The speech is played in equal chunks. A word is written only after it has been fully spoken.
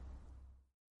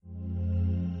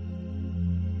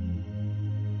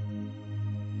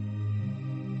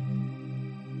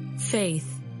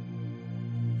Faith.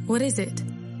 What is it?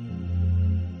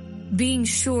 Being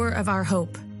sure of our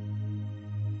hope.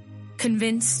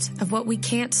 Convinced of what we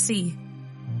can't see.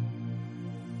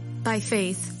 By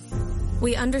faith,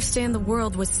 we understand the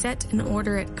world was set in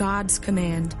order at God's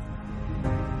command.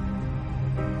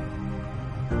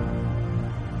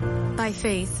 By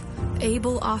faith,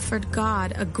 Abel offered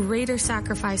God a greater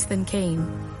sacrifice than Cain,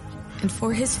 and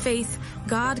for his faith,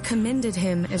 God commended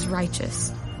him as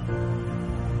righteous.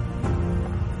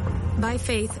 By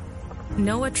faith,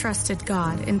 Noah trusted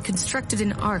God and constructed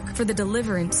an ark for the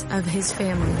deliverance of his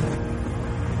family.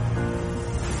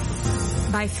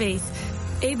 By faith,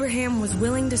 Abraham was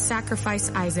willing to sacrifice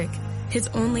Isaac, his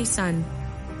only son,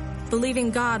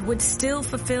 believing God would still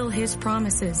fulfill his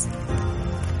promises.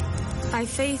 By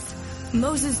faith,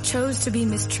 Moses chose to be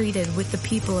mistreated with the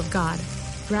people of God,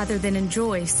 rather than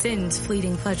enjoy sin's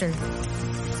fleeting pleasure.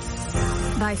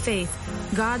 By faith,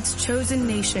 God's chosen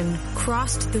nation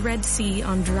crossed the Red Sea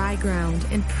on dry ground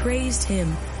and praised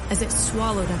him as it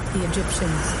swallowed up the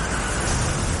Egyptians.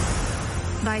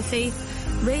 By faith,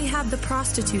 Rahab the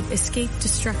prostitute escaped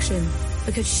destruction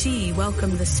because she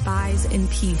welcomed the spies in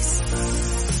peace.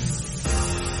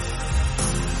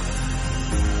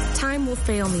 Time will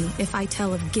fail me if I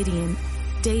tell of Gideon,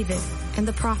 David, and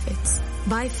the prophets.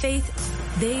 By faith,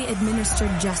 they administered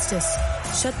justice,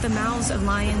 shut the mouths of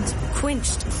lions,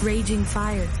 quenched raging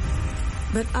fire.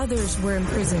 But others were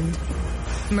imprisoned,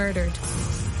 murdered,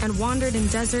 and wandered in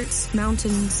deserts,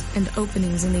 mountains, and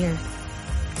openings in the earth.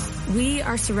 We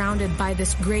are surrounded by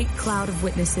this great cloud of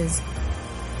witnesses.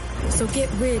 So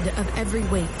get rid of every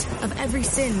weight, of every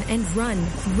sin, and run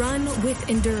with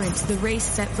endurance the race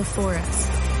set before us.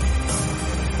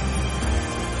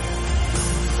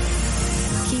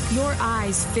 Keep your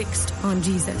eyes fixed on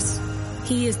Jesus.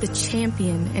 He is the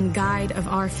champion and guide of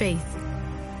our faith.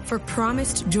 For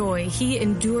promised joy, he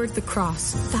endured the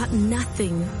cross, thought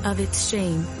nothing of its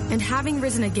shame, and having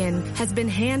risen again, has been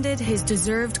handed his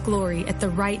deserved glory at the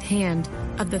right hand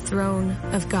of the throne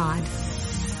of God.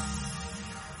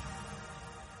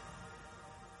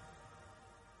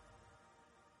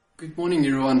 Good morning,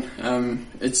 everyone.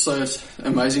 It's so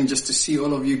amazing just to see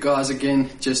all of you guys again,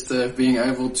 just being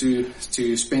able to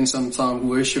spend some time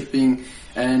worshiping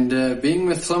and being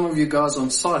with some of you guys on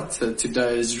site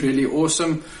today is really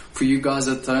awesome. For you guys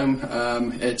at home,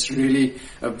 it's really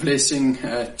a blessing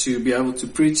to be able to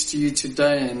preach to you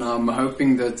today, and I'm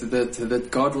hoping that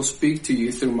God will speak to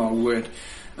you through my word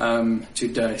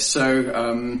today. So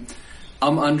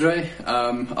I'm Andre.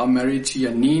 I'm married to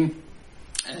Janine.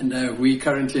 And we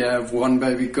currently have one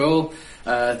baby girl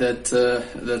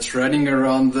that's running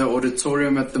around the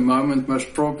auditorium at the moment,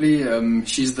 most probably.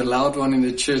 She's the loud one in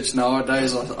the church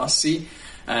nowadays, I see.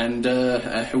 And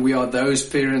we are those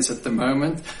parents at the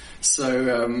moment.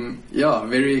 So,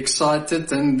 very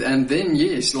excited. And then,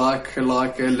 yes, like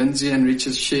Lindsay and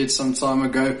Richard shared some time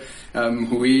ago,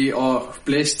 we are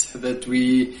blessed that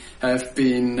we have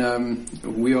been,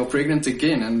 we are pregnant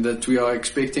again, and that we are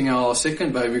expecting our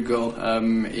second baby girl,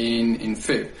 in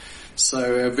Feb.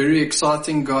 So, very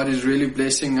exciting. God is really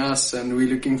blessing us, and we're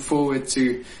looking forward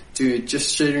to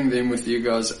just sharing them with you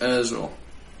guys as well.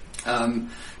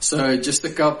 So just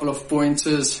a couple of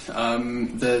pointers,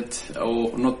 some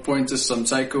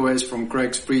takeaways from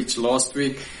Craig's preach last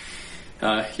week.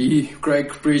 Craig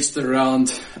preached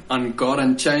around on God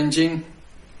unchanging,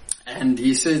 and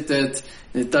he said that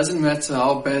it doesn't matter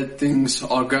how bad things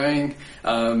are going,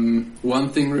 one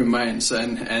thing remains,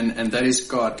 and that is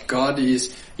God. God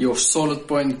is your solid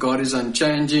point. God is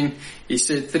unchanging. He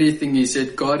said three things. He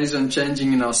said God is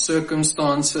unchanging in our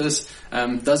circumstances.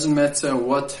 Doesn't matter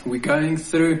what we're going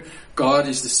through. God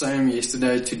is the same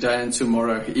yesterday, today, and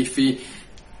tomorrow. If he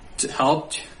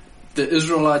helped the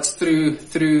Israelites through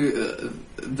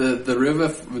the river,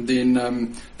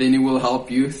 then he will help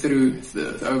you through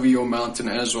over your mountain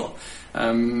as well.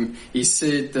 He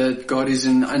said that God is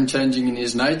unchanging in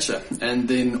his nature, and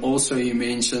then also he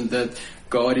mentioned that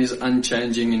God is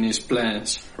unchanging in his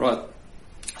plans. Right.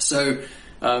 So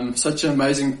such an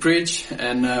amazing preach,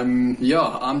 and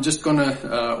I'm just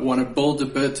gonna want to build a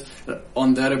bit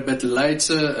on that a bit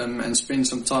later, and spend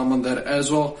some time on that as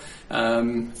well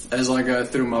as I go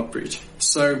through my preach.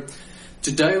 So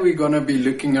today we're going to be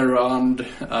looking around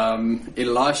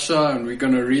Elisha, and we're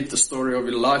going to read the story of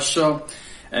Elisha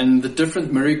and the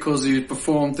different miracles he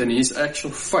performed and his actual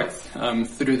faith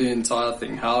through the entire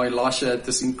thing. How Elisha had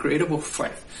this incredible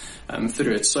faith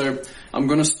through it. So I'm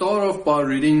going to start off by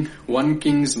reading 1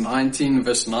 Kings 19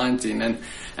 verse 19,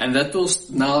 and that will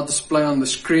now display on the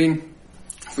screen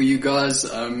for you guys,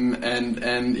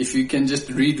 and if you can just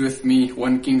read with me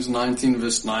 1 Kings 19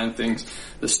 verse 9 things,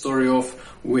 the story of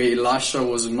where Elisha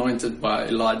was anointed by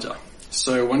Elijah.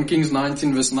 So 1 Kings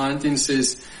 19 verse 19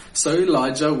 says, "So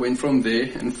Elijah went from there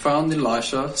and found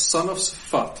Elisha, son of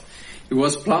Shaphat. He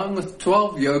was plowing with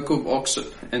 12 yoke of oxen,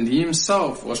 and he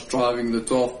himself was driving the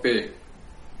 12th pair.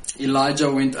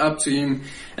 Elijah went up to him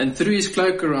and threw his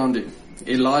cloak around him.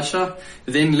 Elisha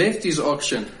then left his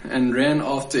oxen and ran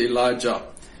after Elijah.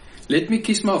 'Let me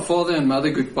kiss my father and mother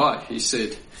goodbye,' he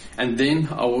said, 'and then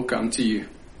I will come to you.'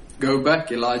 'Go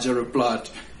back,' Elijah replied.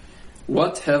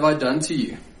 'What have I done to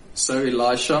you?' So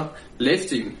Elisha left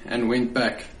him and went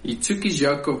back. He took his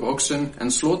yoke of oxen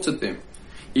and slaughtered them.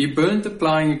 He burned the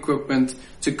plowing equipment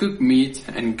to cook meat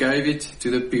and gave it to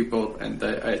the people, and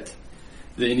they ate.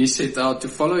 Then he set out to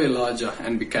follow Elijah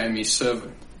and became his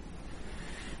servant."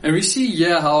 And we see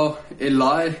here how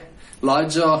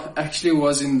Elijah actually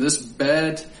was in this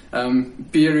bad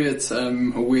period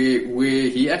where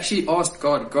he actually asked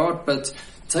God, but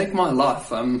take my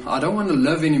life. I don't want to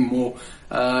live anymore.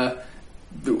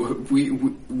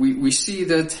 We see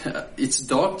that it's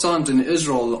dark times in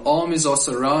Israel. The armies are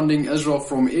surrounding Israel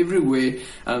from everywhere.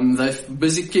 They're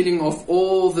busy killing off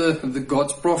all the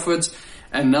God's prophets,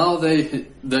 and now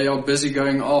they are busy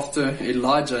going after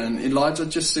Elijah. And Elijah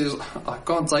just says, "I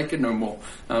can't take it no more.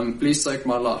 Please take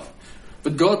my life."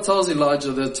 But God tells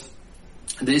Elijah that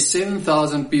there's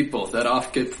 7,000 people that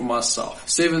I've kept for myself.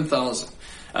 7,000.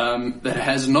 That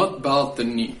has not bowed the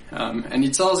knee. And he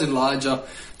tells Elijah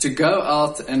to go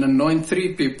out and anoint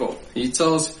 3 people. He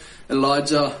tells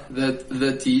Elijah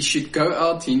that he should go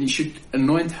out and he should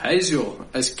anoint Hazael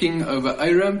as king over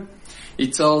Aram. He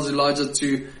tells Elijah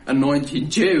to anoint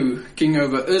Jehu king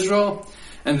over Israel.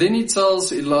 And then he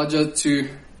tells Elijah to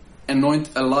anoint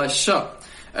Elisha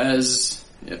as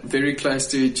very close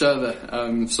to each other.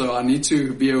 So I need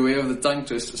to be aware of the tongue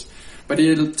twisters. But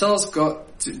he tells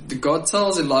God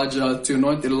tells Elijah to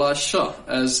anoint Elisha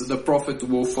as the prophet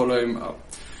will follow him up.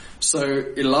 So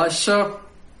Elijah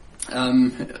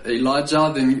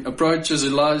then approaches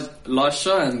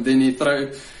Elisha, and then he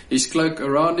throws his cloak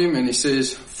around him and he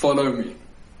says, "Follow me."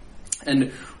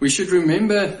 And we should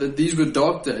remember that these were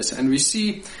dark days, and we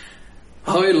see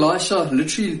how Elisha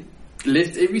literally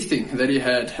left everything that he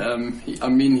had.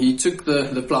 He took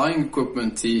the plowing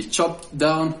equipment, he chopped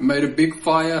down, made a big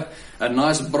fire, a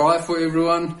nice braai for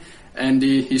everyone, and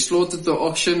he slaughtered the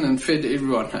oxen and fed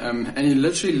everyone. And he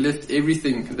literally left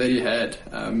everything that he had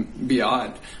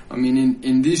behind.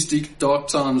 In these deep dark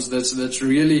times, that's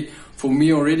really, for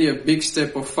me, already a big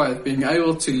step of faith, being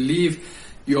able to leave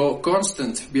your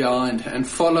constant behind and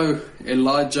follow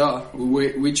Elijah,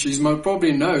 which he most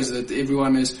probably knows that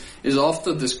everyone is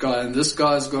after this guy, and this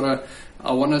guy's got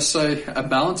a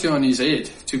bounty on his head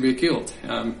to be killed.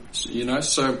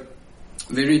 So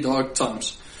very dark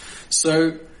times.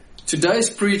 So today's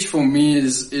preach for me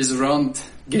is around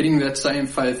getting that same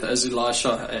faith as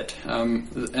Elisha had.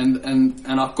 And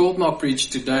I called my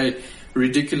preach today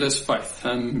Ridiculous Faith,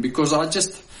 because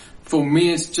for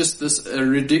me, it's just this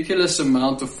ridiculous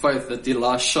amount of faith that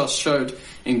Elisha showed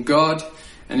in God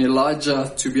and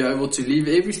Elijah to be able to leave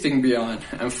everything behind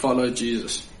and follow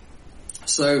Jesus.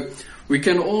 So we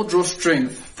can all draw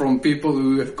strength from people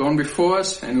who have gone before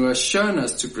us and who have shown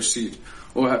us to proceed,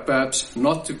 or perhaps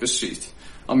not to proceed.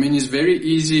 It's very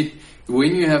easy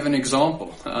when you have an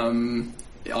example.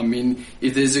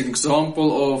 If there's an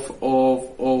example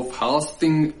of how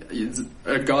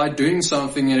a guy doing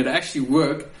something and it actually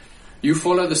worked, you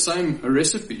follow the same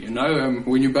recipe,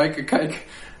 when you bake a cake,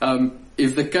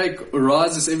 if the cake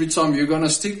rises every time, you're going to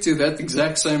stick to that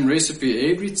exact same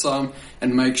recipe every time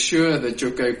and make sure that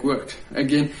your cake worked.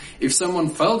 Again, if someone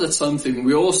failed at something,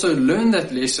 we also learn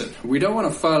that lesson. We don't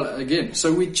want to fail again.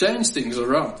 So we change things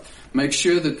around. Make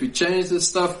sure that we change the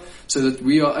stuff so that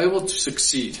we are able to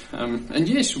succeed. And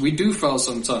yes, we do fail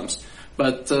sometimes,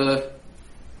 but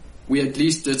we at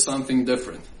least did something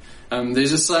different.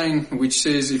 There's a saying which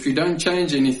says, if you don't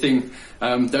change anything,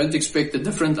 don't expect a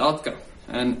different outcome.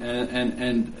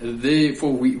 And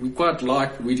therefore we quite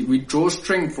we draw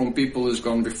strength from people who's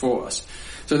gone before us.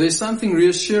 So there's something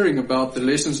reassuring about the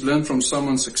lessons learned from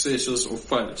someone's successes or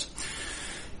failures.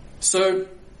 So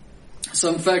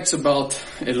some facts about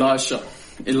Elisha.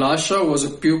 Elisha was a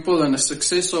pupil and a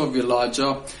successor of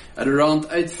Elijah at around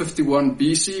 851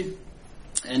 BC.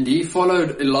 And he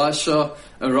followed Elisha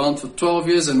around for 12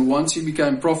 years, and once he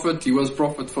became prophet, he was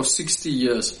prophet for 60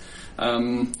 years.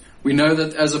 We know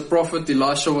that as a prophet,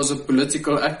 Elisha was a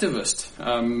political activist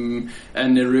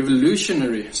and a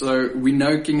revolutionary. So we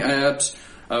know King Ahab's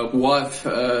wife,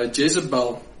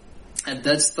 Jezebel, at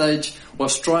that stage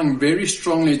was trying very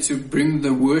strongly to bring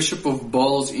the worship of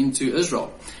Baals into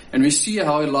Israel. And we see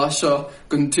how Elisha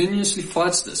continuously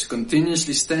fights this,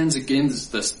 continuously stands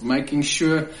against this, making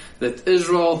sure that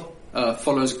Israel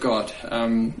follows God,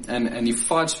 and he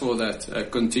fights for that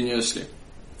continuously.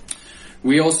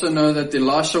 We also know that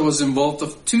Elisha was involved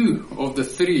of 2 of the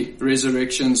 3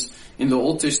 resurrections in the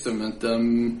Old Testament.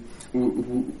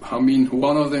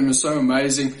 One of them is so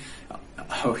amazing.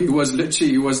 He was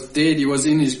dead, he was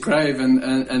in his grave,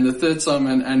 and the third time,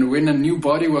 and when a new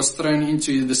body was thrown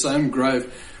into the same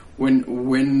grave,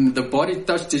 when the body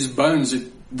touched his bones,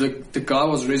 the guy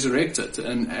was resurrected,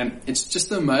 and it's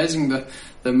just amazing the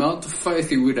amount of faith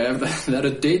he would have that a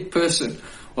dead person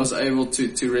was able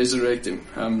to resurrect him.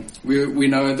 We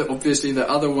know that obviously the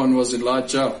other one was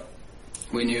Elijah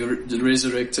when he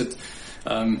resurrected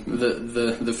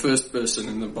the first person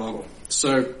in the Bible.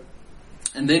 So,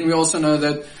 and then we also know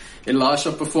that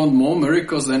Elisha performed more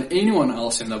miracles than anyone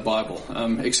else in the Bible,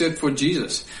 except for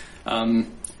Jesus.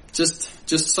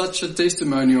 Just such a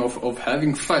testimony of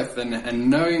having faith and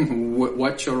knowing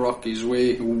what your rock is,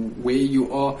 where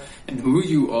you are and who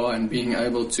you are, and being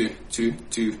able to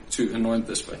anoint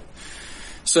this way.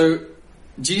 So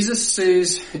Jesus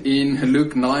says in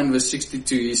Luke 9 verse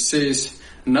 62, he says,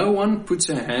 "No one puts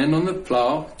a hand on the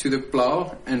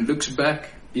plow and looks back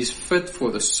is fit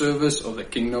for the service of the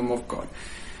kingdom of God."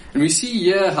 And we see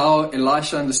here how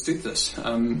Elisha understood this.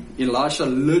 Elisha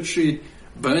literally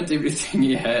burnt everything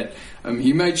he had.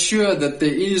 He made sure that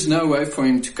there is no way for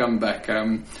him to come back.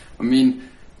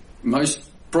 Most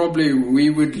probably we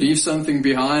would leave something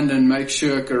behind and make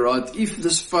sure, okay, right, if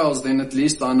this fails, then at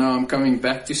least I know I'm coming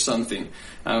back to something.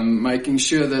 Making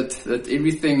sure that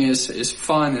everything is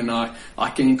fine and I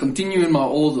can continue in my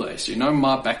old ways,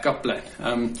 my backup plan.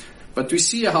 But we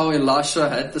see how Elisha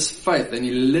had this faith, and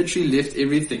he literally left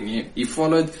everything. He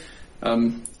followed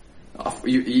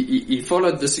He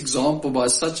followed this example by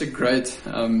such a great,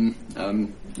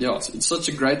 it's such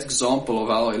a great example of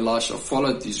how Elisha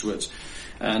followed these words.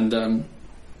 And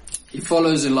he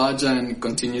follows Elijah and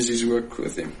continues his work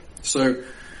with him. So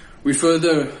we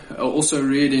further also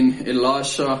read in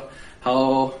Elisha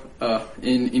how,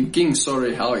 in Kings,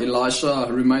 how Elisha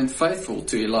remained faithful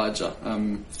to Elijah.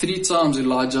 3 times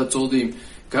Elijah told him,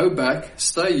 "Go back,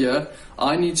 stay here.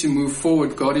 I need to move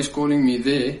forward. God is calling me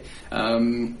there,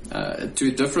 to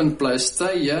a different place.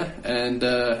 Stay here, and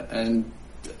I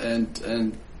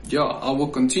will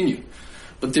continue."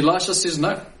 But Elisha says,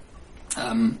 "No,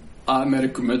 I made a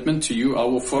commitment to you. I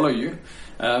will follow you."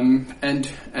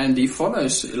 And he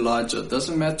follows Elijah. It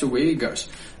doesn't matter where he goes.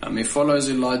 He follows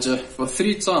Elijah for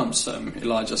 3 times.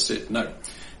 Elijah said, "No,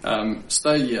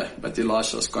 stay here." But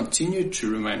Elisha has continued to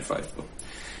remain faithful.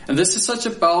 And this is such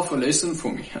a powerful lesson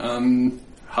for me,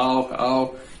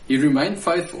 how he remained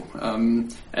faithful,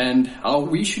 and how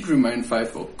we should remain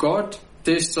faithful. God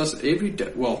tests us every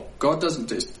day. Well, God doesn't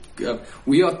test.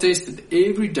 We are tested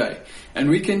every day, and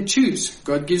we can choose.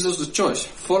 God gives us a choice: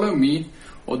 follow me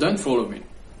or don't follow me.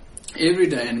 Every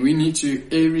day, and we need to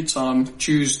every time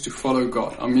choose to follow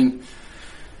God.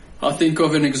 I think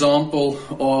of an example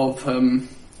of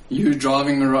you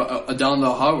driving down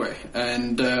the highway,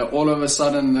 and all of a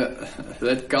sudden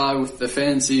that guy with the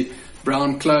fancy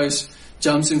brown clothes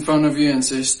jumps in front of you and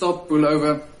says, "Stop, pull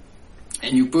over."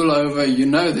 And you pull over, you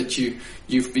know that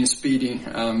you've been speeding,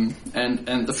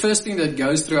 and the first thing that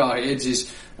goes through our heads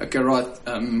is, okay, right,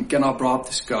 can I bribe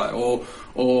this guy,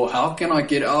 or how can I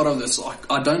get out of this?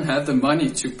 I don't have the money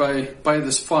to pay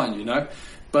this fine,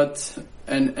 But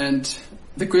and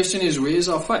the question is, where is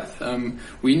our faith?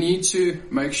 We need to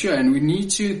make sure, and we need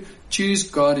to choose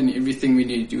God in everything we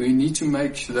need. We need to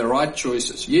make the right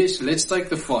choices. Yes, let's take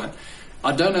the fine.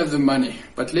 I don't have the money,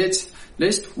 but let's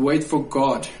wait for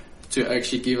God to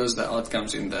actually give us the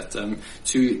outcomes in that,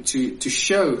 to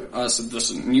show us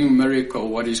this new miracle,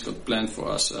 what He's got planned for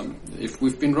us. If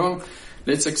we've been wrong,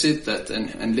 let's accept that,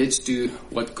 and let's do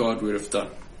what God would have done.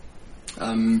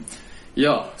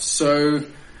 So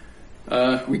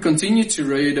we continue to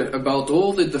read about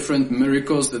all the different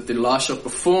miracles that Elisha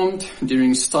performed during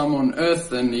his time on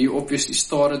earth, and he obviously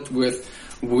started with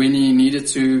when he needed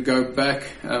to go back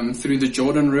through the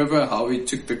Jordan River, how he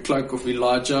took the cloak of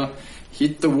Elijah,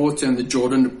 hit the water, and the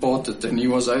Jordan departed, and he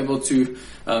was able to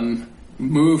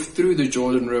move through the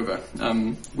Jordan River.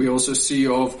 We also see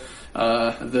of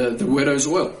the widow's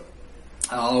oil,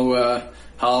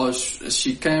 how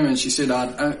she came and she said,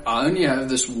 I only have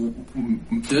this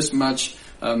much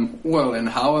oil, and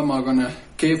how am I going to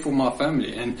care for my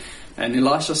family? And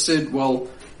Elisha said, well,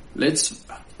 let's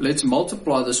let's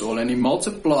multiply this oil. And he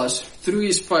multiplies, through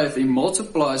his faith, he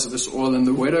multiplies this oil, and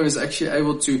the widow is actually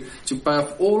able to pay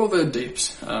off all of her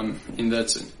debts in that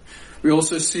sense. We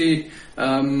also see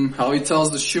how he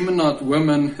tells the Shunammite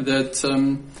woman that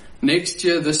next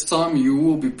year, this time, you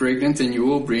will be pregnant and you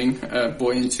will bring a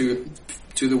boy into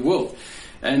the world.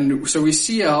 And so we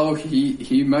see how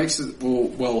he makes it,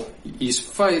 his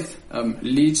faith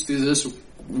leads to this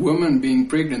woman being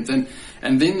pregnant. And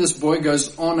then this boy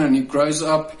goes on and he grows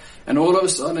up, and all of a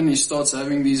sudden he starts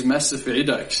having these massive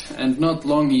headaches. And not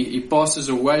long he passes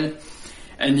away.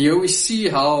 And here we see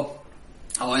how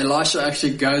Elisha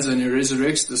actually goes and he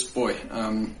resurrects this boy,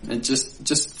 and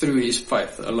just through his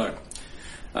faith alone.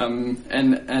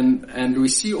 And we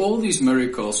see all these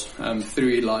miracles through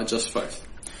Elijah's faith.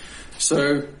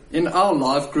 So in our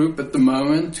life group at the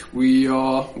moment, we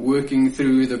are working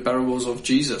through the parables of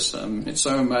Jesus. It's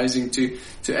so amazing to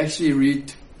actually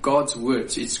read God's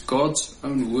words. It's God's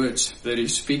own words that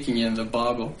He's speaking in the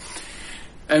Bible.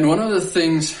 And one of the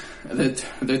things that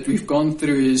we've gone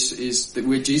through is that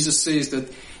where Jesus says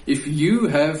that if you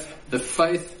have the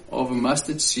faith of a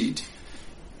mustard seed,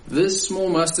 this small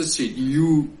mustard seed,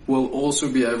 you will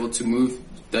also be able to move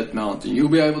that mountain. You'll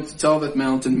be able to tell that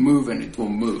mountain move, and it will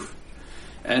move.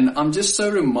 And I'm just so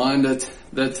reminded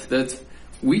that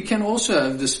we can also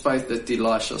have this faith that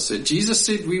Elisha said. Jesus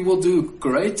said we will do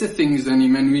greater things than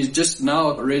him, and we just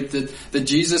now read that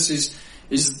Jesus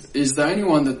is the only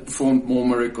one that performed more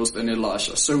miracles than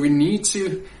Elisha. So we need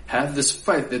to have this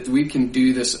faith that we can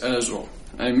do this as well.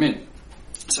 Amen.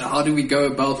 So how do we go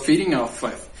about feeding our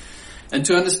faith? And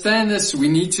to understand this, we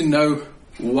need to know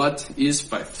what is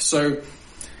faith. So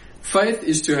faith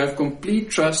is to have complete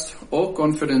trust or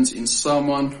confidence in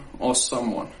someone or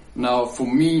someone. Now, for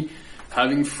me,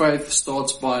 having faith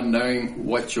starts by knowing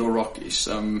what your rock is,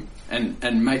 and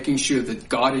making sure that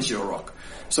God is your rock.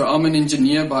 So I'm an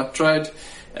engineer by trade,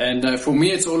 and for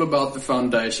me it's all about the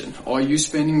foundation. Are you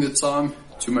spending the time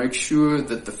to make sure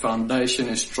that the foundation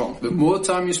is strong? The more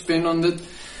time you spend on it,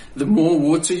 the more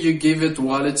water you give it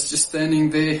while it's just standing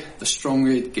there, the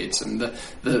stronger it gets, and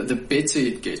the better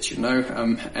it gets,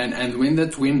 and when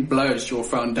that wind blows, your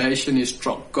foundation is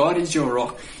strong. God is your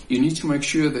rock. You need to make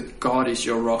sure that God is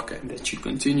your rock and that you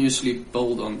continuously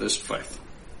build on this faith.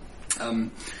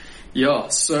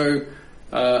 So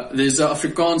there's an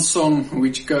Afrikaans song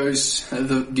which goes,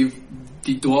 die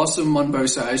dwaase man bou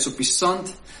sy huis op die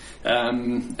sand.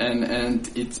 And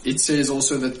it says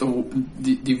also that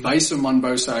die wyse man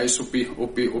bou sy huis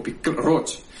op die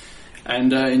rots.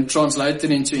 And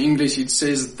translated into English, it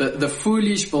says that the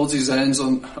foolish builds his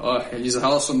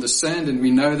house on the sand, and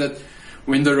we know that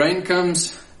when the rain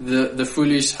comes, the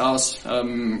foolish house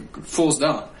falls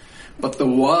down. But the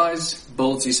wise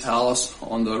builds his house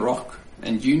on the rock,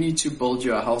 and you need to build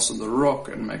your house on the rock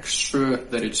and make sure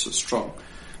that it's strong.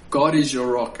 God is your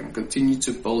rock, and continue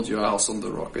to build your house on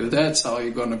the rock. And that's how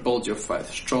you're going to build your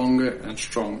faith, stronger and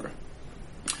stronger.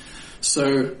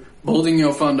 So building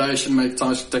your foundation may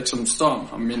take some time.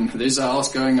 I mean, there's a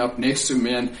house going up next to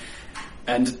me,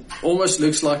 and it almost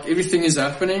looks like everything is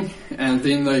happening, and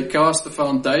then they cast the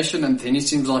foundation, and then it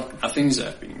seems like nothing's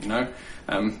happening,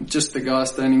 just the guy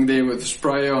standing there with a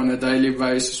sprayer on a daily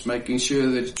basis, making sure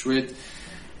that it's wet.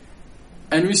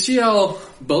 And we see how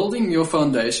building your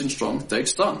foundation strong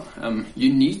takes time.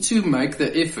 You need to make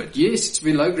the effort. Yes, it's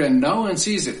below ground. No one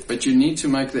sees it, but you need to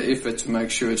make the effort to make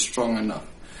sure it's strong enough.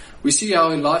 We see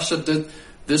how Elisha did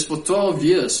this for 12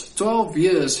 years. 12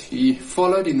 years he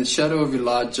followed in the shadow of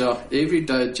Elijah every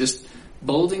day, just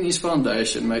building his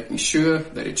foundation, making sure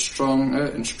that it's stronger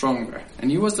and stronger.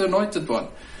 And he was the anointed one.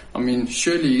 I mean,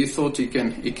 surely he thought he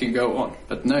can go on.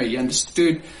 But no, he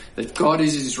understood that God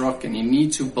is his rock, and he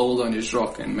needs to build on his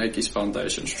rock and make his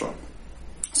foundation strong.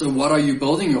 So what are you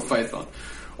building your faith on?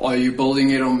 Are you building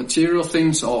it on material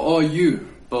things, or are you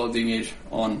building it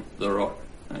on the rock?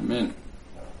 Amen.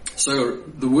 So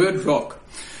the word rock.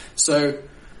 So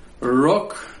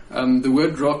rock, the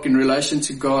word rock in relation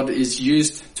to God is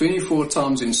used 24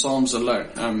 times in Psalms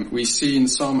alone. We see in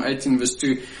Psalm 18 verse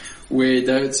 2, where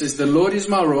David says, "The Lord is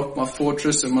my rock, my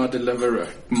fortress, and my deliverer.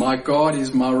 My God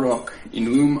is my rock, in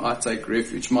whom I take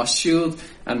refuge, my shield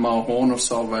and my horn of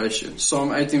salvation."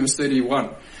 Psalm 18 verse 31.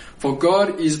 For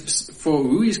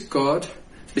who is God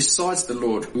besides the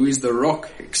Lord? Who is the rock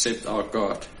except our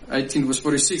God? 18 verse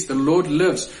 46. The Lord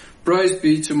lives. Praise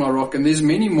be to my rock. And there's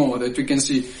many more that we can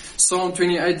see. Psalm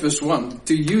 28 verse 1.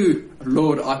 To you,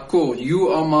 Lord, I call.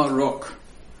 You are my rock.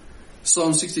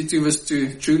 Psalm 62 verse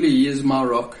 2, truly he is my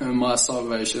rock and my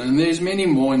salvation. And there's many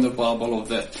more in the Bible of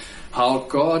that. How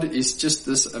God is just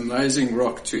this amazing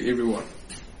rock to everyone.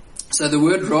 So the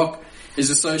word rock is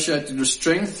associated with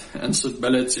strength and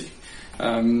stability.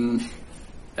 And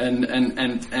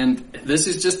this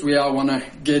is just where I want to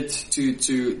get to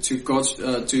God's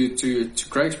to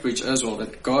Craig's preach as well,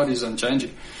 that God is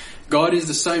unchanging. God is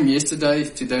the same yesterday,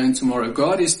 today, and tomorrow.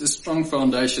 God is the strong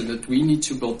foundation that we need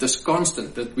to build, this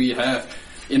constant that we have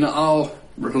in our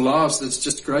lives that's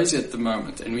just crazy at the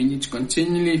moment, and we need to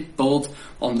continually build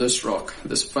on this rock,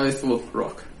 this faithful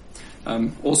rock.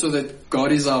 Also that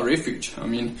God is our refuge. I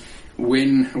mean,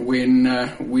 when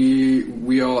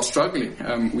we are struggling,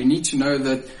 we need to know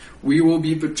that we will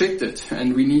be protected,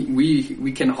 and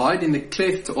we can hide in the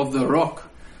cleft of the rock,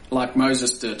 like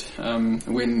Moses did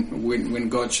when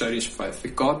God showed his faith.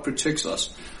 God protects us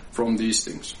from these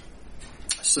things.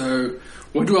 So,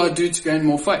 what do I do to gain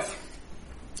more faith?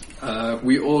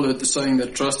 We all heard the saying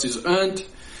that trust is earned.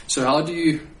 So, how do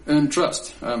you earn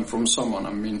trust from someone?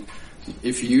 I mean,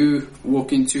 if you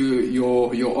walk into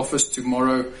your office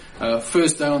tomorrow,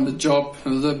 first day on the job,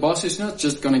 the boss is not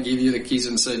just going to give you the keys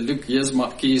and say, look, here's my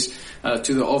keys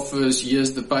to the office,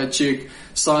 here's the paycheck,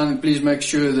 sign, please make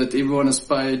sure that everyone is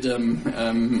paid,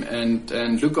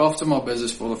 and look after my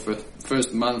business for the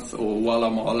first month or while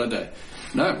I'm on holiday.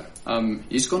 No,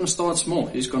 he's going to start small.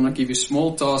 He's going to give you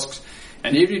small tasks,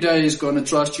 and every day he's going to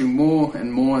trust you more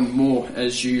and more and more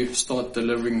as you start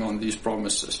delivering on these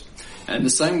promises. And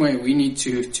the same way, we need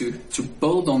to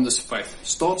build on this faith.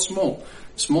 Start small.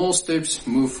 Small steps,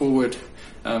 move forward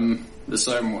the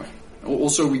same way.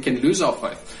 Also, we can lose our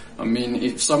faith. I mean,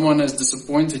 if someone has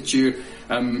disappointed you,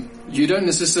 you don't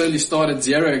necessarily start at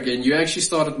 0 again. You actually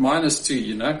start at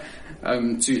 -2,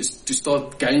 to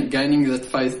start gaining that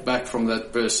faith back from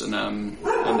that person. And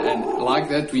like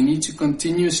that, we need to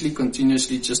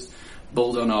continuously just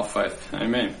build on our faith.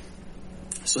 Amen.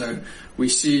 So we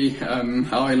see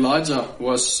how Elijah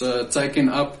was taken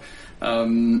up,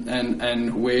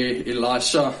 and where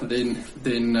Elisha then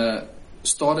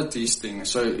started these things.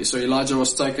 So Elijah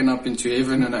was taken up into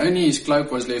heaven, and only his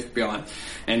cloak was left behind.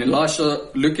 And Elisha,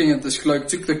 looking at this cloak,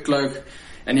 took the cloak,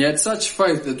 and he had such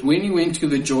faith that when he went to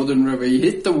the Jordan River, he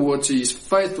hit the water. His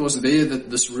faith was there that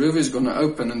this river is going to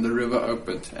open, and the river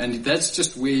opened. And that's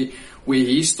just where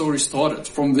his story started.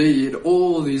 From there, he had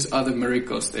all these other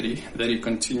miracles that he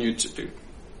continued to do.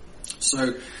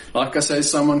 So, like I say,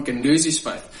 someone can lose his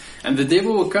faith, and the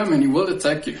devil will come and he will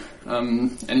attack you.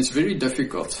 And it's very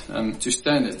difficult to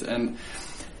stand it.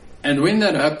 And when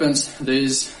that happens,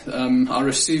 I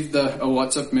received a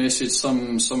WhatsApp message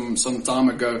some time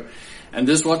ago. And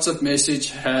this WhatsApp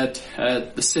message had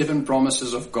the 7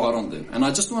 promises of God on them. And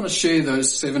I just want to share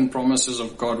those 7 promises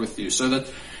of God with you, so that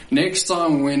next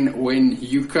time when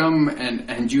you come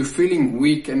and you're feeling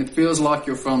weak and it feels like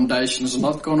your foundation is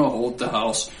not going to hold the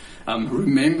house,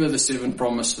 remember the 7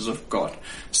 promises of God.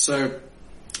 So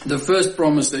the first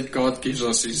promise that God gives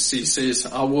us is, he says,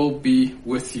 I will be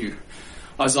with you.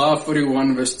 Isaiah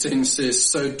 41 verse 10 says,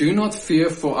 so do not fear,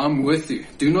 for I'm with you.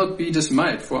 Do not be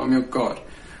dismayed, for I'm your God.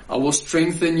 I will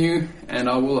strengthen you and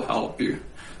I will help you.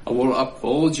 I will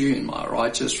uphold you in my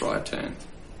righteous right hand.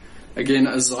 Again,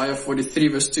 Isaiah 43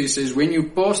 verse 2 says, when you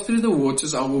pass through the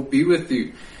waters, I will be with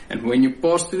you. And when you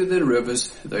pass through the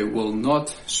rivers, they will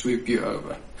not sweep you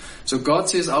over. So God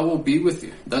says, I will be with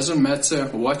you. Doesn't matter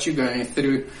what you're going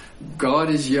through. God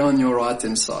is here on your right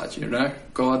hand side.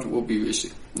 God will be with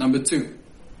you. Number 2,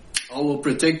 I will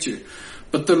protect you.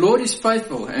 But the Lord is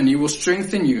faithful, and he will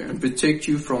strengthen you and protect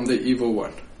you from the evil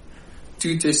one.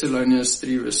 2 Thessalonians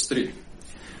 3 verse 3.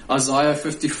 Isaiah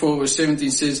 54 verse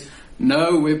 17 says,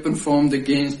 no weapon formed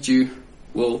against you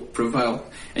will prevail,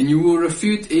 and you will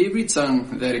refute every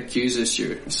tongue that accuses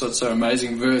you. It's such an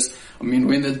amazing verse. I mean,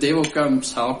 when the devil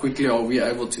comes, how quickly are we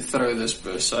able to throw this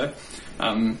verse?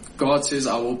 God says,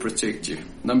 I will protect you.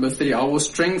 Number 3, I will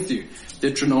strengthen you.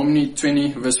 Deuteronomy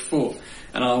 20 verse 4.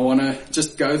 And I want to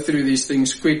just go through these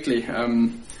things quickly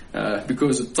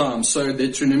because of time. So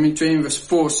Deuteronomy 20 verse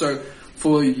 4. So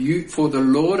for the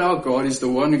Lord our God is the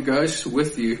one who goes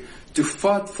with you to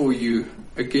fight for you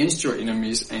against your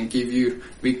enemies and give you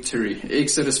victory.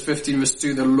 Exodus 15 verse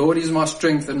 2. The Lord is my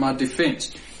strength and my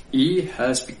defense. He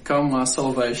has become my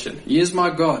salvation. He is my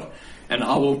God, and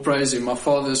I will praise him, my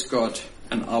Father's God,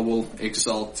 and I will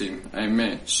exalt him.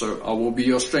 Amen. So I will be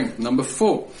your strength. Number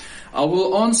 4, I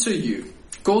will answer you.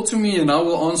 Call to me and I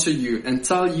will answer you and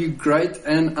tell you great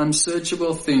and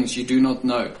unsearchable things you do not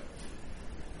know.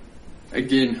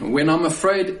 Again, when I'm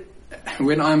afraid,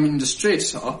 when I'm in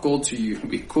distress, I call to you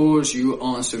because you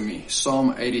answer me.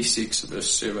 Psalm 86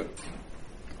 verse 7.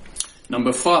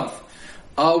 Number 5,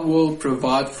 I will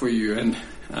provide for you.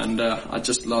 And I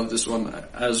just love this one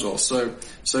as well. So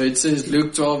it says,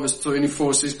 Luke 12 verse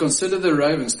 24 says, consider the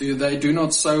ravens, they do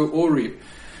not sow or reap,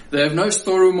 They have no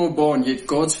storeroom or barn, yet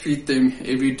God feeds them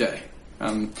every day.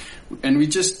 And we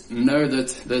just know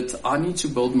that I need to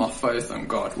build my faith on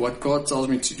God, what God tells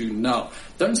me to do now.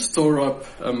 Don't store up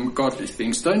godly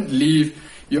things. Don't leave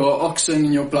your oxen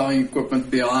and your plowing equipment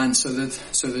behind so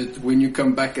that when you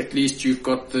come back, at least you've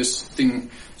got this thing.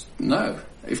 No.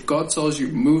 If God tells you,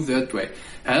 move that way.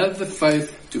 Have the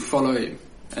faith to follow Him.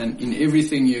 And in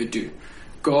everything you do,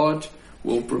 God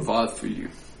will provide for you.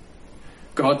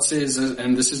 God says,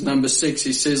 and this is number 6,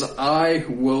 He says, I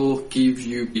will give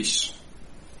you peace.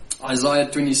 Isaiah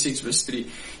 26 verse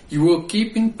 3. You will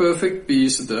keep in perfect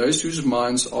peace those whose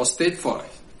minds are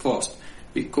steadfast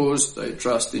because they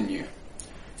trust in you.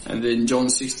 And then John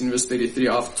 16 verse 33.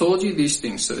 I've told you these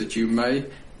things so that you may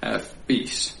have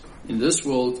peace. In this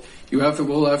world you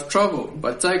will have trouble,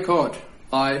 but take heart.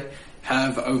 I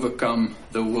have overcome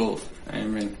the world.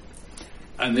 Amen.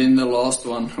 And then the last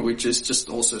one, which is just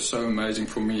also so amazing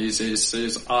for me,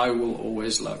 says, I will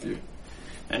always love you.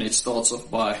 And it starts off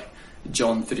by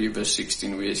John 3 verse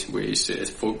 16 where he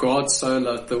says, For God so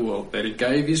loved the world that He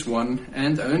gave His one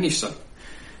and only Son,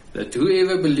 that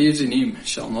whoever believes in Him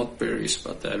shall not perish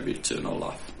but have eternal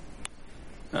life.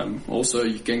 Also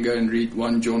you can go and read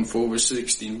 1 John 4 verse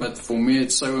 16, but for me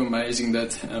it's so amazing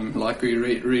that like we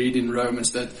read in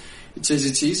Romans, that it says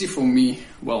it's easy for me,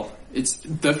 well, it's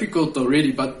difficult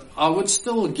already, but I would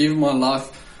still give my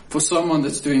life for someone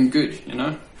that's doing good, you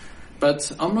know.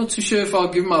 But I'm not too sure if I'll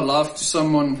give my life to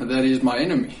someone that is my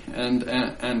enemy.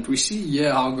 And we see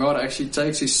here how God actually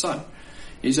takes His Son,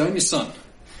 His only Son,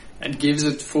 and gives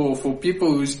it for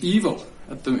people who's evil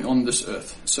on this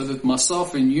earth, so that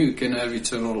myself and you can have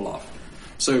eternal life.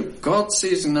 So God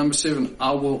says in number 7,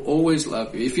 I will always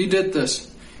love you. If He did this,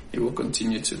 He will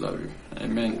continue to love you.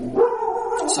 Amen.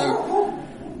 So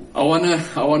I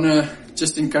wanna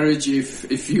just encourage you,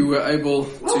 if you were able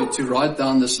to write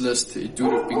down this list, it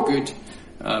would have been good.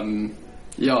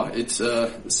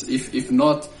 If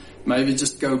not, maybe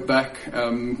just go back,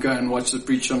 go and watch the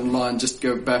preach online, just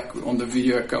go back on the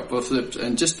video a couple of clips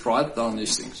and just write down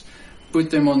these things. Put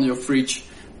them on your fridge,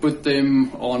 put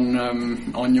them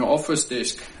on your office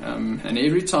desk, and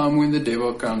every time when the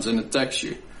devil comes and attacks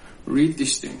you, read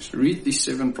these things, read these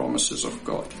 7 promises of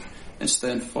God, and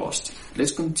stand fast.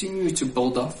 Let's continue to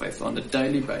build our faith on a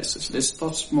daily basis. Let's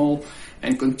start small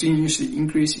and continuously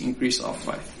increase our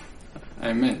faith.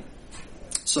 Amen.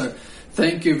 So,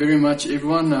 thank you very much,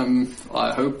 everyone.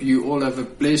 I hope you all have a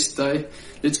blessed day.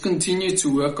 Let's continue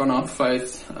to work on our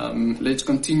faith. Let's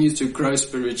continue to grow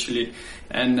spiritually.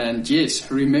 And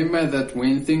yes, remember that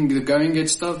when the going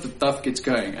gets tough, the tough gets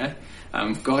going.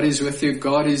 God is with you.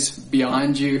 God is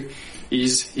behind you.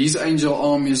 His angel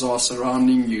armies are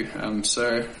surrounding you.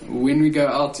 So when we go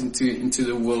out into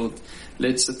the world,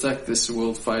 let's attack this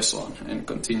world face on and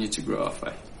continue to grow our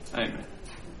faith. Amen.